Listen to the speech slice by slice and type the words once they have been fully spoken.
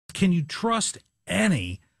can you trust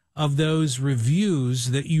any of those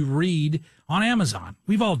reviews that you read on Amazon?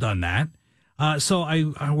 We've all done that.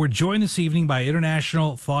 So we're joined this evening by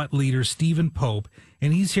international thought leader Stephen Pope,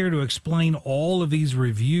 and he's here to explain all of these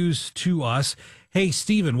reviews to us. Hey,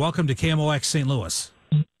 Stephen, welcome to KMOX St. Louis.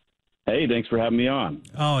 Hey, thanks for having me on.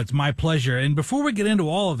 Oh, it's my pleasure. And before we get into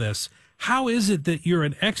all of this, how is it that you're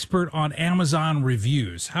an expert on Amazon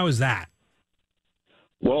reviews? How is that?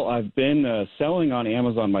 Well, I've been selling on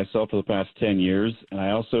Amazon myself for the past 10 years, and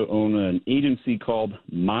I also own an agency called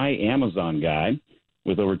My Amazon Guy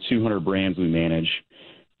with over 200 brands we manage.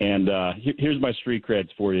 And here's my street creds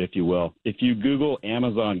for you, if you will. If you Google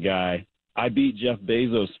Amazon Guy, I beat Jeff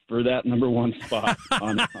Bezos for that #1 spot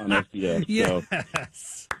on SEO.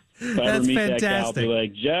 Yes. If I ever meet fantastic. that guy, I'll be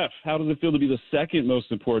like, Jeff, how does it feel to be the second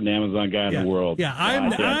most important Amazon guy in the world? Yeah,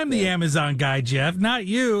 I'm the Amazon guy, Jeff, not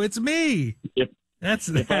you. It's me.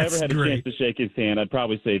 If I ever had great. a chance to shake his hand, I'd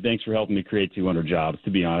probably say thanks for helping me create 200 jobs,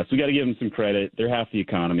 to be honest. We got to give them some credit. They're half the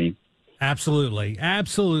economy. Absolutely.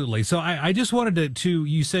 Absolutely. So I just wanted to,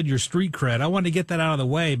 you said your street cred. I wanted to get that out of the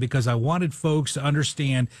way because I wanted folks to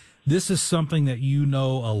understand this is something that you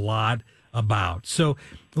know a lot about. So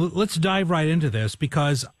let's dive right into this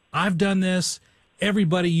because I've done this.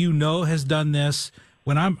 Everybody you know has done this.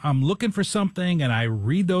 When I'm looking for something and I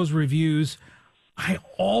read those reviews, I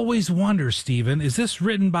always wonder, Stephen, is this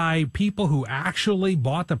written by people who actually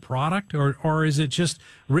bought the product or is it just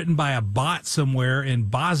written by a bot somewhere in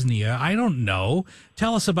Bosnia? I don't know.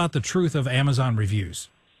 Tell us about the truth of Amazon reviews.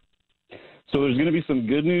 So there's going to be some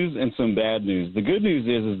good news and some bad news. The good news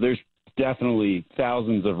is there's definitely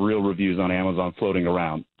thousands of real reviews on Amazon floating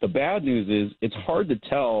around. The bad news is it's hard to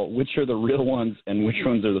tell which are the real ones and which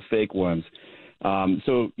ones are the fake ones.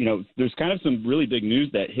 So, there's kind of some really big news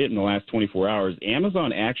that hit in the last 24 hours.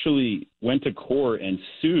 Amazon actually went to court and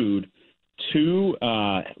sued two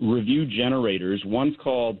review generators. One's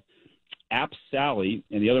called AppSally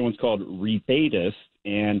and the other one's called Rebatus.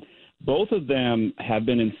 And both of them have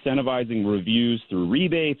been incentivizing reviews through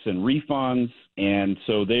rebates and refunds. And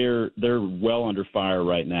so they're well under fire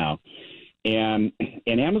right now. And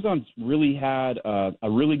Amazon's really had a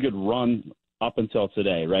really good run up until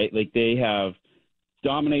today, right? Like they have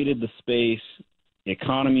dominated the space. The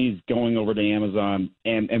economy is going over to Amazon.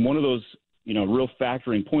 And one of those, real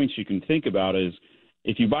factoring points you can think about is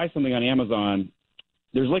if you buy something on Amazon,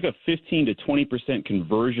 there's like a 15 to 20%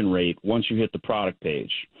 conversion rate once you hit the product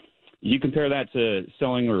page. You compare that to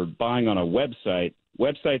selling or buying on a website.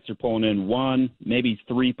 Websites are pulling in 1, maybe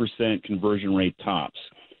 3% conversion rate tops.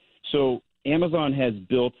 So Amazon has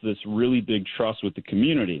built this really big trust with the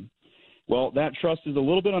community. Well, that trust is a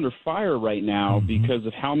little bit under fire right now because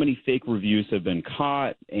of how many fake reviews have been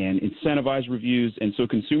caught and incentivized reviews. And so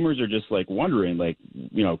consumers are just wondering,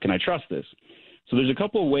 can I trust this? So there's a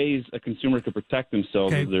couple of ways a consumer could protect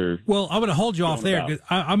themselves. Okay. Well, I'm going to hold you off there.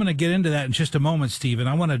 I'm going to get into that in just a moment, Stephen.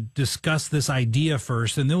 I want to discuss this idea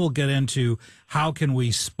first, and then we'll get into how can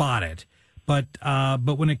we spot it. But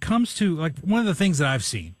when it comes to one of the things that I've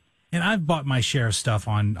seen, and I've bought my share of stuff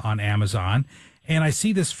on Amazon, and I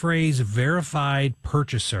see this phrase verified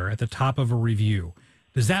purchaser at the top of a review.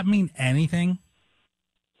 Does that mean anything?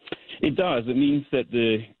 It does. It means that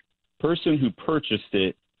the person who purchased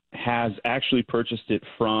it has actually purchased it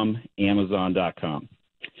from Amazon.com.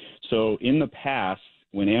 So in the past,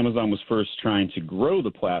 when Amazon was first trying to grow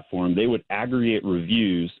the platform, they would aggregate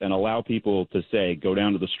reviews and allow people to say, go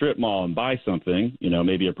down to the strip mall and buy something,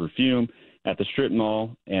 maybe a perfume at the strip mall,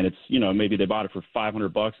 and it's, maybe they bought it for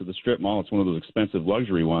 $500 at the strip mall. It's one of those expensive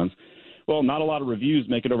luxury ones. Well, not a lot of reviews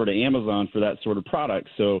make it over to Amazon for that sort of product.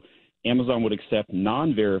 So Amazon would accept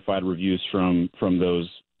non-verified reviews from those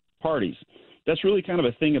parties. That's really kind of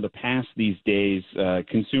a thing of the past these days.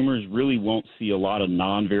 Consumers really won't see a lot of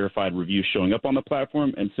non-verified reviews showing up on the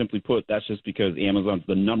platform, and simply put, that's just because Amazon's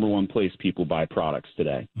the #1 place people buy products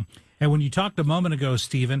today. And when you talked a moment ago,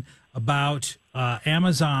 Stephen, about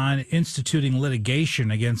Amazon instituting litigation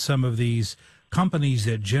against some of these companies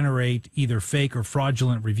that generate either fake or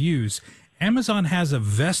fraudulent reviews, Amazon has a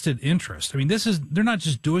vested interest. I mean, they're not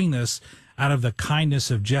just doing this out of the kindness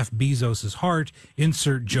of Jeff Bezos's heart,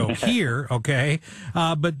 insert joke here, okay?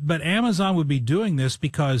 But Amazon would be doing this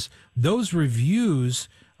because those reviews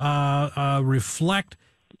reflect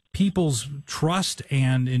people's trust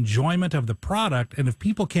and enjoyment of the product. And if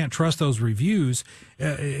people can't trust those reviews,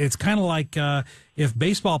 it's kind of like if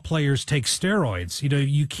baseball players take steroids.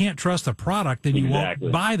 You can't trust the product, then you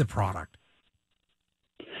won't buy the product.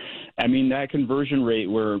 I mean, that conversion rate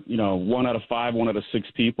where, 1 out of 5, 1 out of 6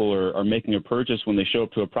 people are making a purchase when they show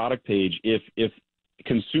up to a product page. If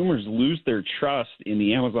consumers lose their trust in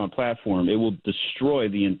the Amazon platform, it will destroy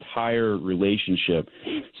the entire relationship.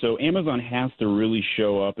 So Amazon has to really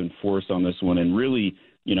show up and force on this one and really,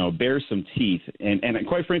 bear some teeth. And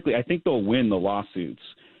quite frankly, I think they'll win the lawsuits.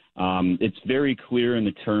 It's very clear in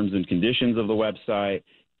the terms and conditions of the website.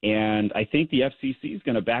 And I think the FCC is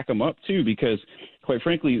going to back them up, too, because, quite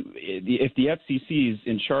frankly, if the FCC is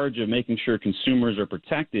in charge of making sure consumers are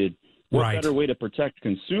protected, what better way to protect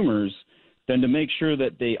consumers than to make sure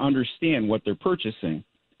that they understand what they're purchasing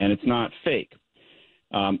and it's not fake.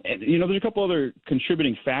 And, there's a couple other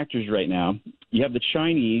contributing factors right now. You have the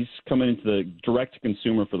Chinese coming into the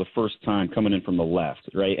direct-to-consumer for the first time, coming in from the left,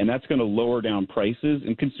 right? And that's going to lower down prices,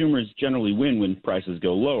 and consumers generally win when prices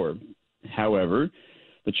go lower. However,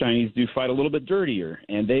 the Chinese do fight a little bit dirtier,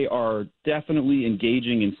 and they are definitely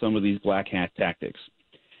engaging in some of these black hat tactics.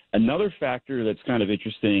 Another factor that's kind of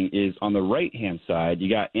interesting is on the right-hand side, you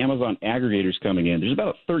got Amazon aggregators coming in. There's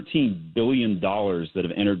about $13 billion that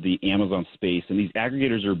have entered the Amazon space, and these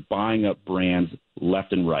aggregators are buying up brands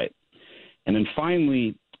left and right. And then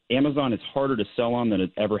finally, Amazon is harder to sell on than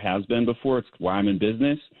it ever has been before. It's why I'm in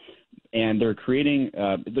business. And they're creating,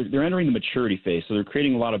 they're entering the maturity phase, so they're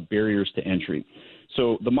creating a lot of barriers to entry.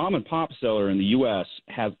 So the mom and pop seller in the U.S.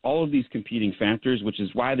 has all of these competing factors, which is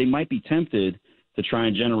why they might be tempted to try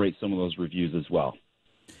and generate some of those reviews as well.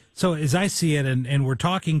 So as I see it, and we're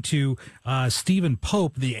talking to Stephen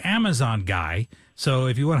Pope, the Amazon guy. So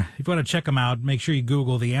if you want to check him out, make sure you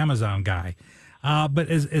Google the Amazon guy. But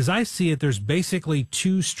as I see it, there's basically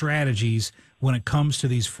two strategies when it comes to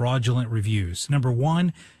these fraudulent reviews. Number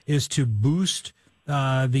one is to boost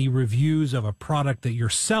the reviews of a product that you're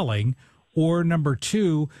selling, or number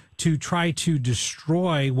two, to try to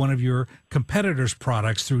destroy one of your competitors'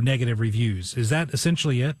 products through negative reviews. Is that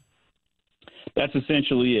essentially it? That's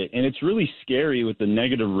essentially it. And it's really scary with the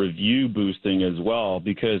negative review boosting as well,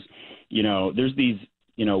 because, there's these,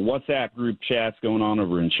 WhatsApp group chats going on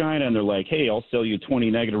over in China, and they're like, hey, I'll sell you 20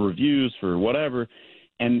 negative reviews for whatever.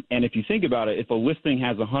 And if you think about it, if a listing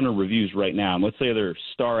has 100 reviews right now, and let's say their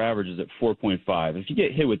star average is at 4.5, if you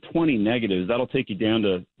get hit with 20 negatives, that'll take you down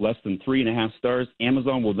to less than 3.5 stars.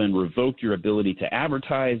 Amazon will then revoke your ability to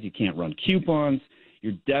advertise. You can't run coupons.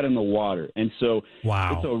 You're dead in the water. And so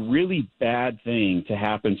It's a really bad thing to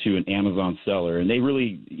happen to an Amazon seller. And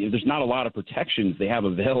there's not a lot of protections they have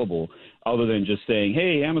available other than just saying,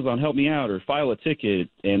 hey, Amazon, help me out, or file a ticket.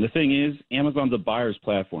 And the thing is, Amazon's a buyer's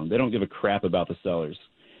platform. They don't give a crap about the sellers.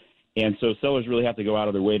 And so sellers really have to go out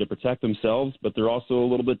of their way to protect themselves, but they're also a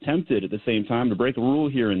little bit tempted at the same time to break a rule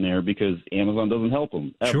here and there because Amazon doesn't help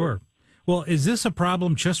them ever. Sure. Well, is this a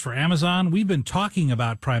problem just for Amazon? We've been talking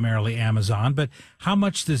about primarily Amazon, but how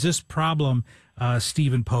much does this problem,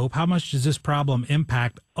 Stephen Pope, how much does this problem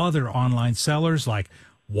impact other online sellers like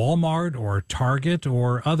Walmart or Target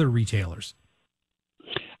or other retailers?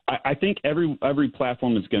 I think every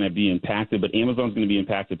platform is going to be impacted, but Amazon's going to be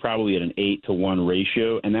impacted probably at an 8-to-1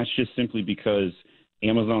 ratio, and that's just simply because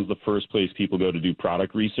Amazon's the first place people go to do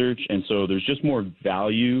product research, and so there's just more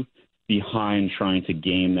value behind trying to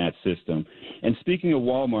game that system. And speaking of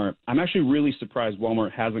Walmart, I'm actually really surprised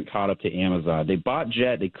Walmart hasn't caught up to Amazon. They bought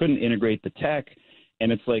Jet, they couldn't integrate the tech,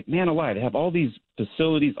 and it's like, man alive, they have all these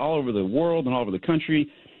facilities all over the world and all over the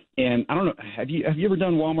country. And I don't know, have you ever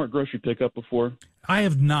done Walmart grocery pickup before? I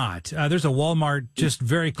have not. There's a Walmart just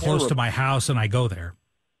very close to my house, and I go there.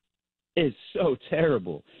 It's so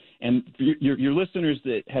terrible. And your listeners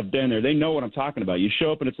that have been there, they know what I'm talking about. You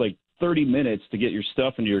show up, and it's like 30 minutes to get your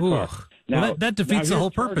stuff into your car. Now, well, that defeats the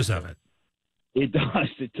whole purpose of it. It does.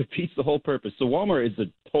 It defeats the whole purpose. So Walmart is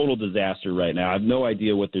a total disaster right now. I have no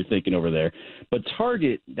idea what they're thinking over there. But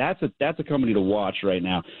Target, that's a company to watch right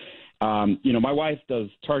now. My wife does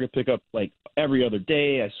Target pickup like every other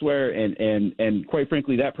day, I swear. And quite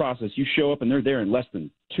frankly, that process, you show up and they're there in less than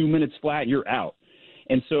 2 minutes flat, you're out.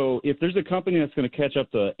 And so if there's a company that's going to catch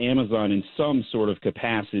up to Amazon in some sort of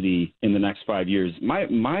capacity in the next 5 years,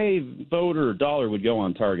 my vote or dollar would go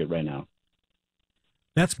on Target right now.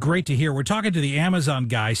 That's great to hear. We're talking to the Amazon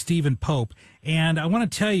guy, Stephen Pope, and I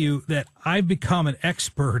want to tell you that I've become an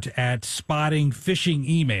expert at spotting phishing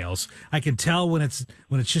emails. I can tell when it's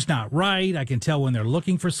just not right. I can tell when they're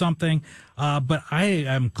looking for something, but I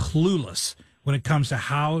am clueless when it comes to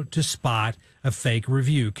how to spot a fake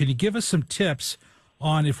review. Can you give us some tips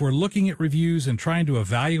on if we're looking at reviews and trying to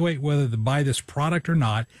evaluate whether to buy this product or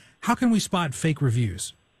not? How can we spot fake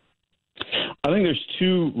reviews? I think there's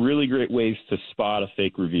two really great ways to spot a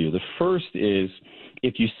fake review. The first is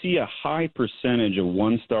if you see a high percentage of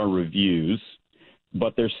 1-star reviews,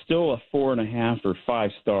 but there's still a 4.5 or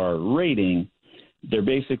 5-star rating, they're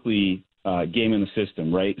basically gaming the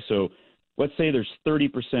system, right? So let's say there's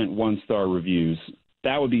 30% one-star reviews.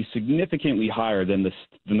 That would be significantly higher than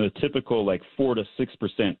the typical like 4 to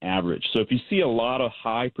 6% average. So if you see a lot of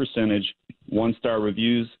high percentage one-star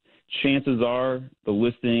reviews, chances are the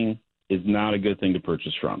listing is not a good thing to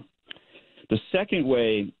purchase from. The second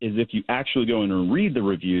way is if you actually go in and read the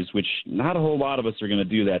reviews, which not a whole lot of us are going to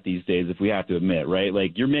do that these days, if we have to admit, right?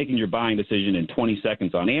 Like you're making your buying decision in 20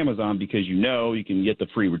 seconds on Amazon because you know you can get the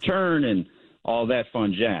free return and all that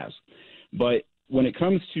fun jazz. But when it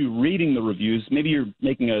comes to reading the reviews, maybe you're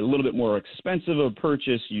making a little bit more expensive of a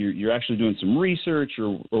purchase. You're actually doing some research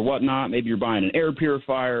or whatnot. Maybe you're buying an air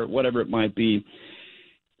purifier, whatever it might be.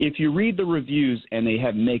 If you read the reviews and they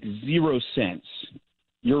make 0 sense,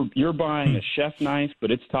 you're buying a chef knife,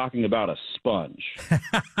 but it's talking about a sponge.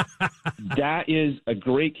 That is a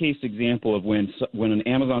great case example of when an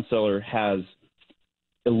Amazon seller has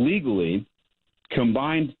illegally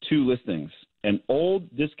combined two listings, an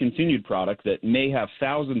old discontinued product that may have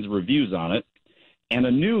thousands of reviews on it, and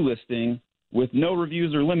a new listing with no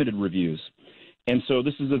reviews or limited reviews. And so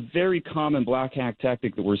this is a very common black hack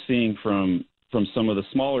tactic that we're seeing from some of the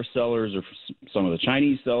smaller sellers or some of the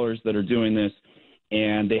Chinese sellers that are doing this.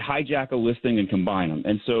 And they hijack a listing and combine them.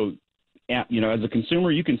 And so, you know, as a consumer,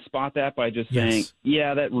 you can spot that by just saying,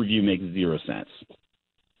 yeah, that review makes 0 sense.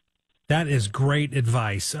 That is great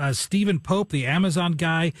advice. Stephen Pope, the Amazon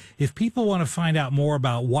guy, if people want to find out more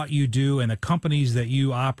about what you do and the companies that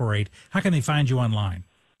you operate, how can they find you online?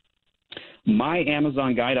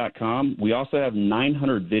 MyAmazonGuy.com. We also have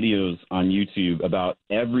 900 videos on YouTube about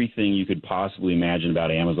everything you could possibly imagine about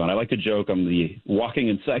Amazon. I like to joke I'm the walking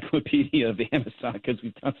encyclopedia of Amazon because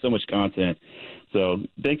we've done so much content. So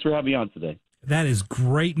thanks for having me on today. That is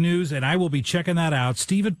great news, and I will be checking that out.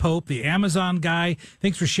 Stephen Pope, the Amazon guy,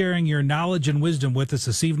 thanks for sharing your knowledge and wisdom with us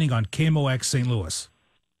this evening on KMOX St. Louis.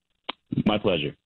 My pleasure.